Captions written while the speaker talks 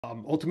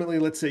Ultimately,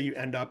 let's say you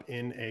end up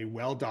in a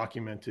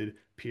well-documented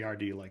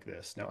PRD like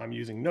this. Now, I'm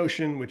using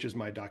Notion, which is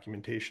my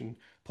documentation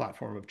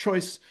platform of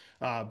choice,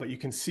 but you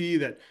can see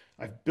that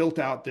I've built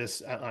out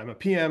this. I'm a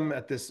PM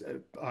at this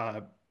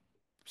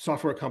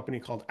software company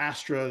called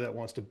Astra that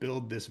wants to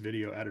build this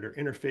video editor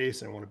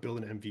interface. I want to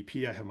build an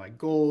MVP. I have my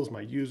goals,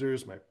 my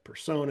users, my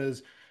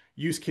personas,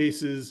 use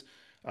cases,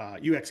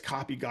 UX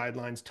copy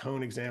guidelines,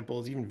 tone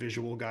examples, even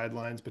visual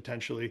guidelines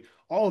potentially.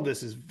 All of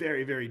this is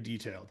very, very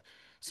detailed.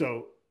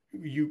 So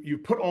you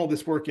put all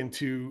this work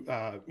into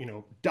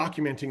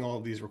documenting all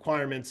of these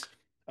requirements,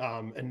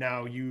 and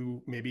now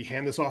you maybe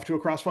hand this off to a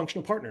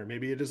cross-functional partner,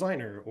 maybe a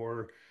designer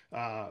or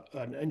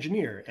an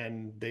engineer,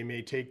 and they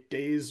may take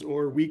days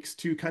or weeks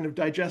to kind of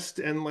digest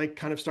and like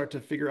kind of start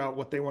to figure out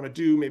what they want to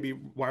do, maybe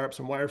wire up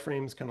some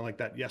wireframes, kind of like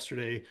that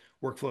yesterday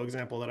workflow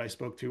example that I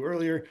spoke to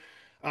earlier.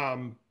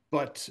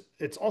 But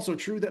it's also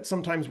true that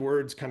sometimes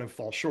words kind of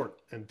fall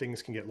short and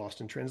things can get lost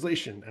in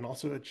translation. And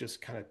also it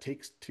just kind of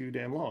takes too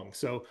damn long.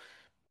 So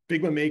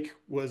Figma Make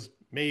was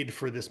made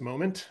for this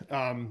moment.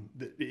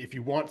 If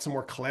you want some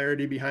more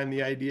clarity behind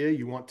the idea,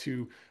 you want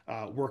to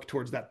work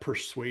towards that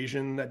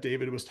persuasion that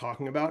David was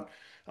talking about,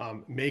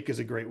 Make is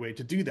a great way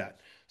to do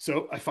that.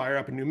 So I fire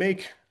up a new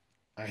Make.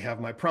 I have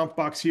my prompt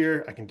box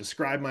here. I can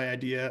describe my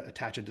idea,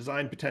 attach a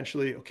design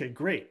potentially. Okay,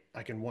 great.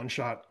 I can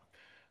one-shot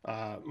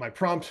my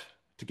prompt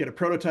to get a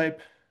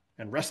prototype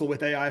and wrestle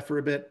with AI for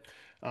a bit.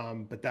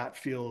 But that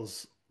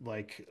feels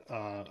like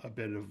a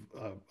bit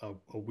of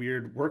a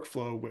weird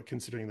workflow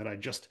considering that I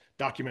just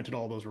documented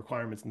all those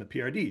requirements in the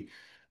PRD.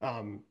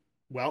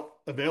 Well,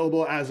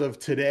 available as of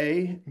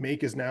today,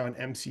 Make is now an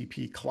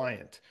MCP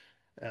client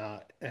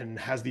and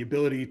has the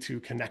ability to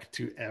connect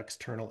to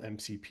external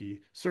MCP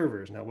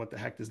servers. Now, what the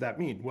heck does that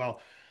mean?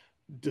 Well,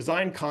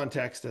 design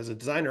context, as a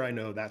designer, I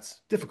know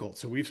that's difficult.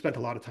 So we've spent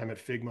a lot of time at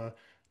Figma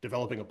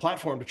developing a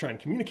platform to try and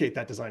communicate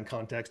that design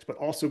context, but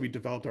also we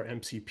developed our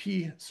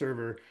MCP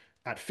server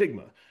at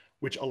Figma,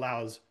 which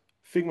allows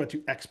Figma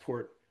to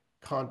export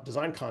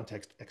design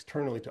context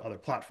externally to other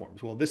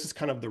platforms. Well, this is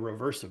kind of the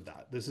reverse of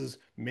that. This is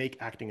Make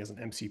acting as an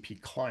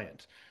MCP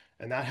client.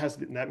 And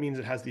that means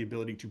it has the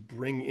ability to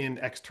bring in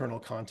external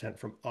content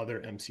from other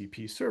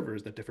MCP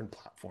servers that different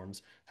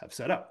platforms have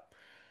set up.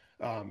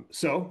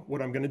 So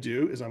what I'm going to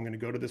do is I'm going to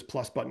go to this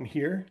plus button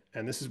here,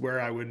 and this is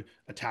where I would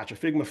attach a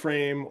Figma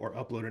frame or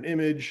upload an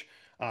image.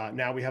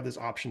 Now we have this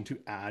option to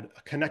add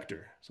a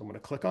connector. So I'm going to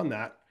click on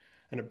that,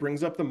 and it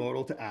brings up the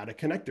modal to add a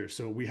connector.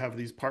 So we have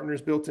these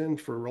partners built in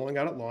for rolling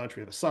out at launch.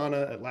 We have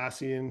Asana,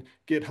 Atlassian,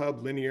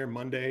 GitHub, Linear,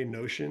 Monday,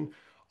 Notion.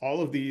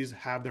 All of these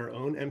have their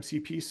own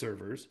MCP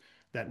servers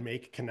that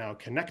Make can now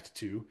connect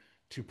to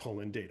pull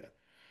in data.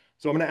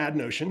 So I'm going to add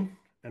Notion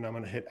and I'm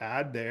going to hit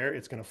add there.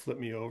 It's going to flip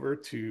me over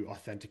to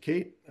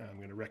authenticate. I'm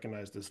going to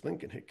recognize this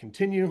link and hit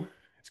continue.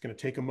 It's going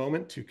to take a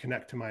moment to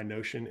connect to my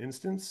Notion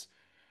instance.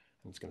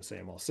 I'm just going to say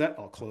I'm all set.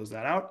 I'll close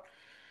that out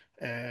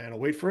and I'll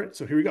wait for it.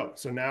 So here we go.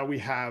 So now we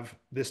have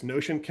this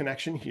Notion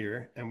connection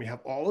here, and we have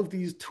all of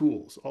these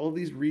tools, all of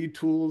these read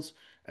tools,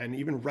 and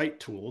even write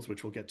tools,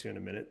 which we'll get to in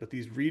a minute. But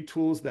these read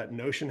tools that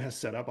Notion has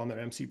set up on their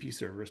MCP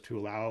servers to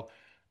allow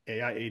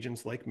AI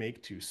agents like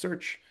Make to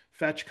search,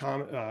 fetch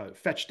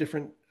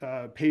different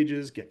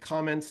pages, get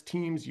comments,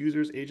 teams,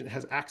 users, agent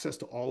has access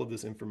to all of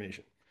this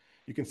information.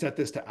 You can set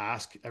this to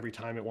ask every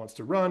time it wants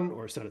to run,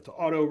 or set it to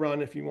auto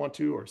run if you want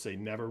to, or say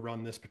never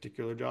run this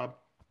particular job.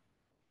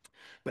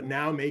 But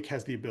now Make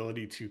has the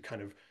ability to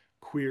kind of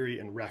query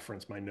and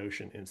reference my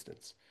Notion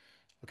instance.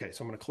 Okay,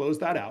 so I'm going to close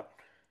that out.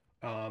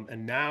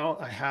 And now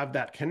I have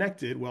that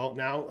connected. Well,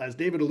 now, as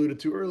David alluded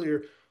to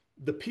earlier,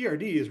 the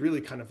PRD is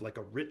really kind of like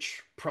a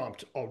rich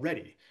prompt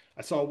already.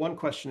 I saw one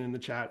question in the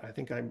chat. I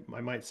think I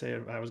might say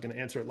I was going to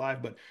answer it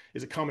live, but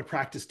is it common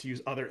practice to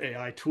use other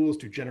AI tools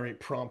to generate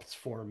prompts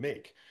for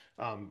Make?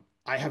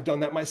 I have done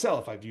that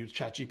myself. I've used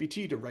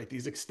ChatGPT to write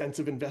these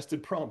extensive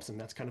invested prompts, and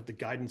that's kind of the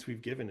guidance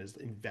we've given is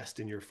invest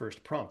in your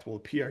first prompt. Well,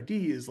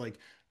 PRD is like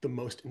the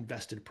most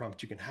invested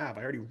prompt you can have.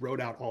 I already wrote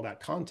out all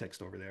that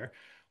context over there.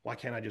 Why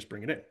can't I just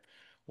bring it in?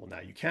 Well, now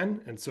you can.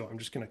 And so I'm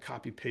just going to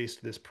copy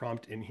paste this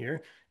prompt in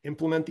here,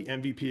 implement the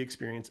MVP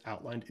experience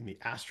outlined in the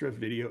Astra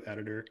Video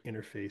Editor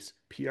Interface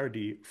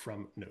PRD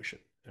from Notion.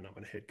 And I'm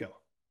going to hit go.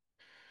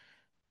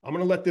 I'm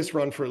going to let this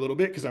run for a little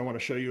bit because I want to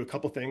show you a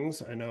couple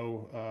things. I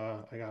know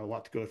I got a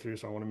lot to go through,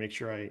 so I want to make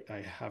sure I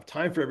have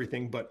time for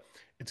everything, but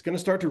it's going to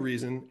start to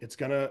reason. It's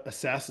going to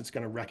assess. It's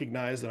going to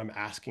recognize that I'm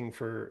asking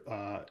for,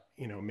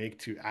 Make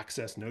to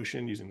access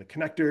Notion using the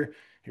connector.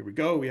 Here we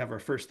go. We have our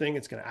first thing.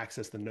 It's going to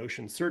access the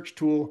Notion search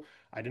tool.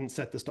 I didn't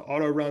set this to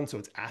auto run, so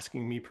it's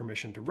asking me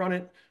permission to run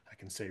it. I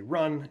can say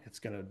run. It's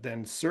going to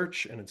then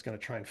search, and it's going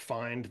to try and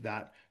find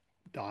that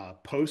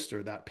post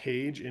or that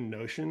page in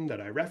Notion that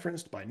I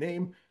referenced by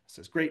name. It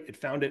says, great, it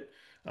found it.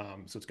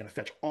 So it's going to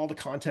fetch all the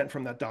content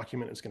from that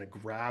document. It's going to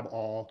grab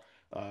all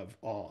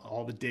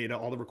the data,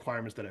 all the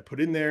requirements that I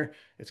put in there.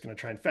 It's going to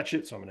try and fetch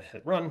it. So I'm going to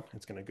hit run.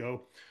 It's going to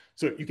go.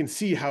 So you can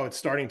see how it's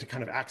starting to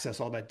kind of access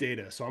all that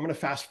data. So I'm going to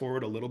fast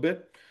forward a little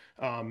bit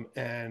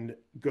and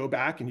go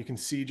back, and you can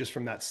see just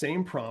from that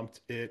same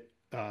prompt, it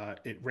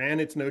ran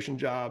its Notion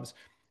jobs.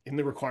 In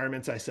the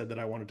requirements, I said that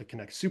I wanted to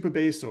connect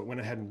Supabase, so it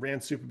went ahead and ran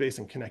Supabase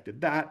and connected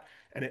that,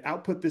 and it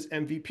output this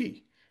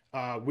MVP,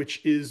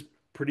 which is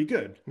pretty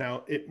good.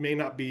 Now, it may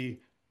not be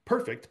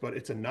perfect, but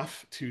it's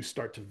enough to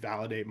start to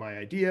validate my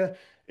idea.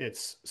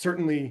 It's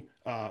certainly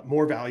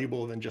more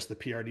valuable than just the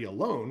PRD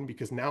alone,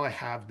 because now I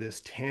have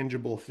this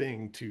tangible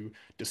thing to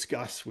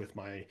discuss with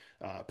my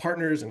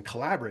partners and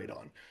collaborate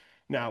on.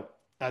 Now,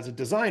 as a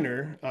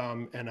designer,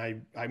 I'm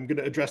going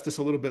to address this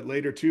a little bit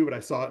later too, but I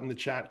saw it in the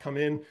chat come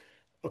in.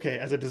 Okay,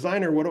 as a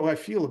designer, what do I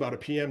feel about a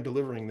PM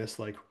delivering this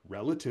like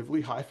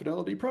relatively high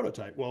fidelity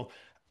prototype? Well,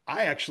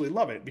 I actually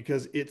love it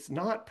because it's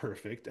not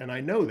perfect, and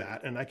I know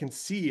that, and I can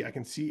see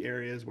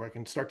areas where I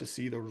can start to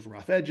see those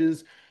rough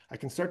edges. I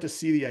can start to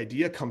see the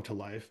idea come to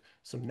life.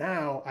 So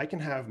now I can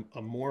have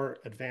a more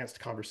advanced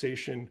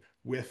conversation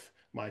with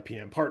my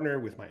PM partner,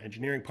 with my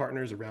engineering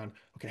partners around,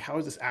 okay, how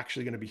is this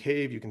actually going to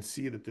behave? You can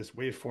see that this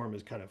waveform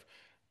is kind of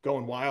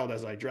going wild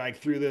as I drag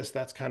through this.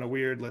 That's kind of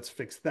weird. Let's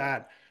fix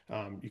that.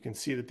 You can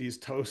see that these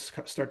toasts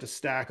start to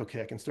stack.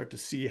 Okay, I can start to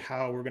see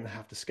how we're going to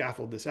have to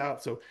scaffold this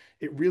out. So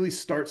it really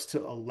starts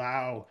to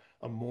allow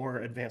a more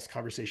advanced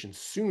conversation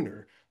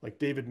sooner. Like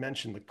David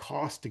mentioned, the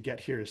cost to get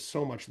here is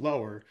so much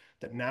lower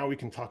that now we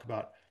can talk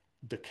about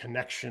the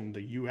connection,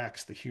 the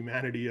UX, the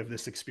humanity of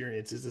this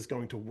experience. Is this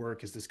going to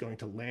work? Is this going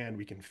to land?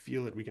 We can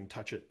feel it, we can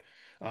touch it,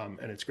 and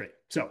it's great.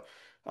 So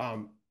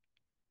um,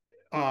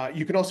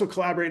 you can also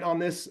collaborate on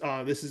this.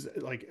 This is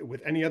like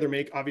with any other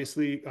make,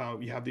 obviously,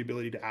 you have the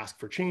ability to ask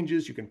for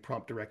changes. You can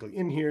prompt directly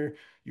in here.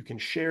 You can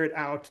share it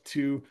out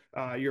to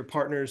your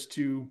partners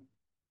to,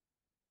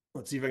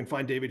 let's see if I can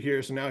find David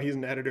here. So now he's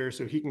an editor,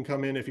 so he can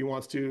come in if he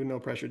wants to. No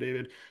pressure,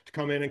 David, to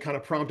come in and kind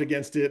of prompt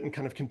against it and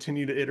kind of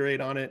continue to iterate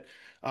on it.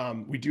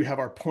 We do have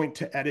our point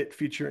to edit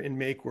feature in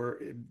Make where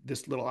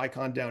this little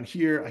icon down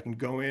here, I can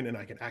go in and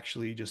I can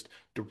actually just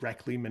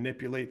directly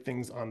manipulate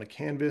things on the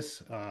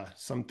canvas.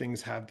 Some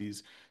things have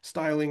these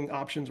styling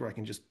options where I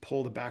can just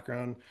pull the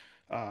background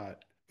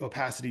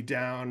opacity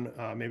down.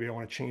 Maybe I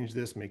want to change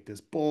this, make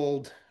this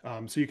bold.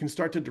 So you can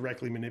start to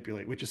directly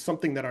manipulate, which is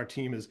something that our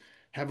team is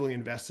heavily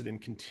invested in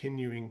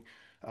continuing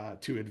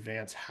to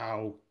advance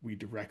how we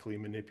directly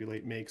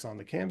manipulate makes on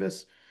the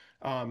canvas.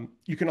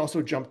 You can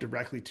also jump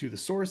directly to the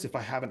source. If I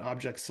have an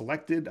object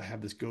selected, I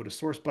have this go to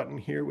source button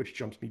here, which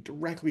jumps me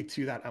directly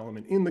to that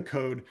element in the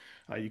code.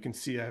 You can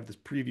see I have this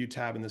preview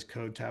tab and this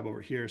code tab over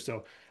here.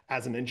 So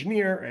as an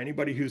engineer or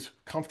anybody who's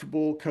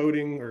comfortable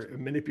coding or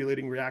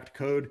manipulating React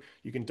code,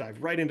 you can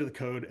dive right into the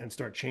code and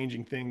start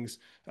changing things.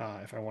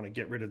 If I want to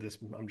get rid of this,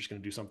 I'm just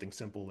going to do something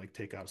simple like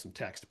take out some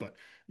text, but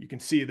you can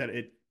see that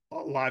it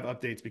live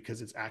updates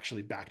because it's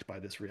actually backed by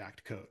this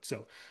React code.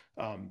 So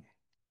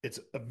it's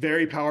a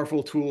very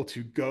powerful tool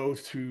to go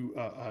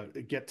to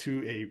get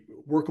to a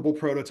workable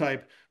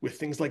prototype with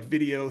things like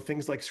video,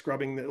 things like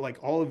scrubbing,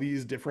 like all of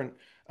these different,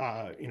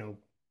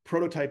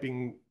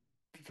 prototyping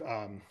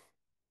um,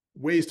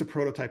 ways to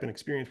prototype an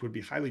experience would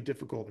be highly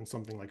difficult in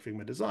something like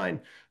Figma Design,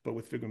 but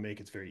with Figma Make,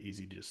 it's very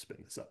easy to just spin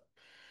this up.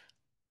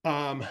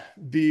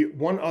 The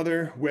one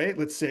other way,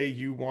 let's say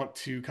you want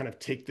to kind of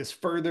take this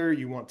further,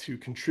 you want to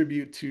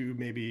contribute to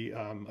maybe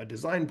a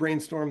design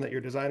brainstorm that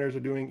your designers are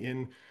doing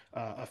in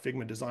a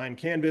Figma design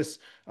canvas.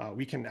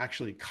 We can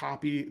actually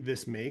copy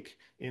this make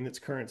in its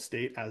current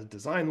state as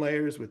design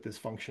layers with this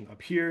function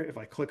up here. If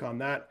I click on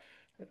that,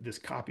 this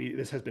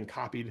has been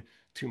copied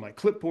to my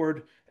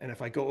clipboard. And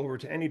if I go over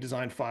to any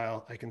design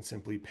file, I can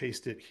simply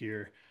paste it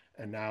here.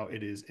 And now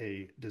it is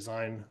a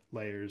design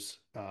layers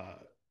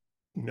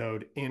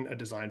node in a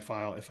design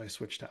file. If I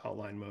switch to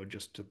outline mode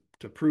just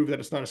to prove that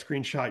it's not a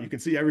screenshot, you can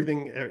see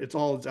everything, it's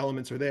all its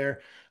elements are there.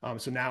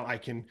 So now I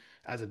can,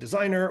 as a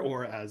designer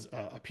or as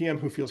a PM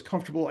who feels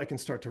comfortable, I can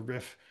start to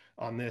riff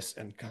on this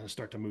and kind of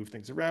start to move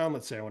things around.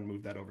 Let's say I want to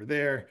move that over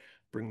there,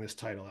 bring this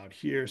title out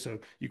here. So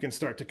you can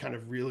start to kind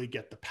of really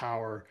get the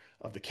power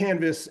of the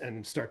canvas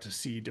and start to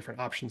see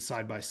different options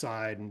side by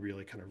side and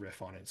really kind of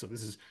riff on it. So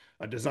this is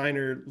a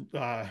designer,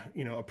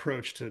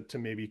 approach to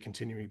maybe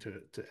continuing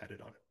to edit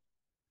on it.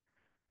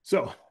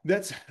 So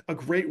that's a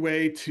great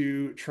way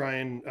to try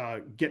and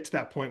get to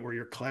that point where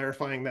you're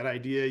clarifying that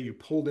idea. You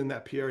pulled in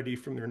that PRD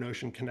from their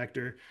Notion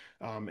connector,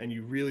 and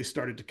you really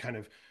started to kind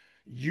of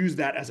use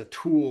that as a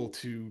tool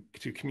to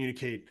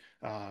communicate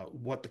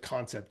what the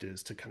concept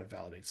is to kind of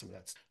validate some of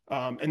that.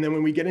 And then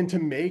when we get into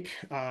Make,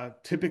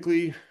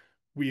 typically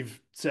we've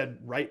said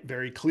write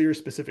very clear,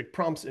 specific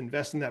prompts,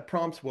 invest in that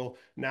prompts. Well,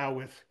 now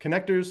with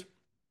connectors,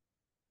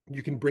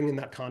 you can bring in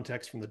that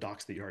context from the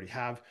docs that you already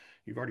have.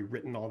 You've already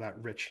written all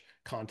that rich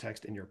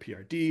context in your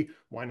PRD.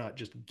 Why not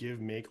just give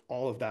Make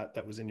all of that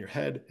that was in your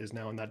head is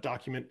now in that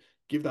document,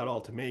 give that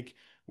all to Make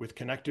with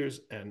connectors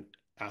and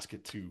ask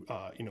it to,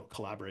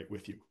 collaborate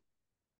with you.